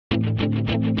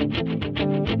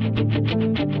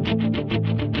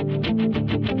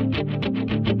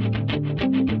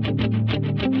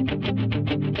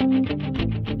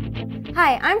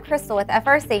Hi, I'm Crystal with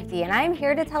FRSafety, and I am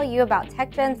here to tell you about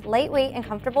TECGEN's lightweight and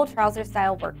comfortable trouser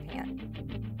style work pants.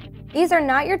 These are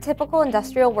not your typical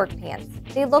industrial work pants.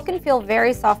 They look and feel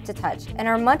very soft to touch and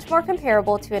are much more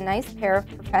comparable to a nice pair of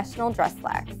professional dress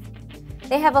slacks.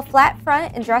 They have a flat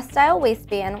front and dress style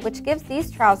waistband, which gives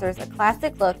these trousers a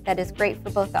classic look that is great for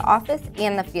both the office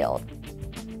and the field.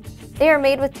 They are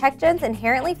made with TECGEN's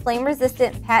inherently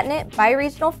flame-resistant patented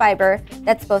bi-regional fiber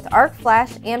that's both arc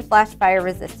flash and flash fire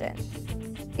resistant.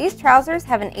 These trousers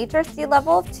have an HRC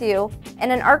level of 2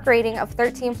 and an arc rating of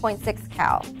 13.6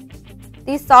 cal.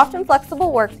 These soft and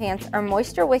flexible work pants are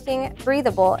moisture-wicking,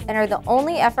 breathable, and are the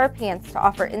only FR pants to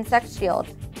offer insect shield,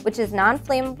 which is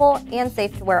non-flammable and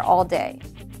safe to wear all day.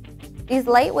 These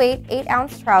lightweight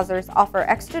 8-ounce trousers offer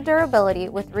extra durability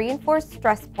with reinforced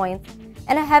stress points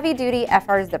and a heavy-duty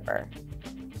FR zipper.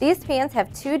 These pants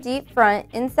have 2 deep front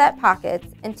inset pockets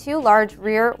and 2 large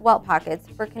rear welt pockets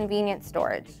for convenient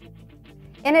storage.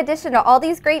 In addition to all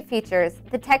these great features,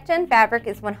 the TECGEN fabric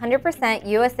is 100%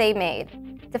 USA made.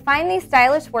 To find these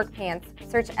stylish work pants,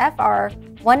 search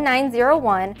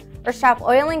FR1901 or shop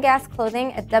oil and gas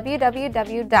clothing at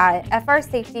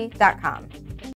www.frsafety.com.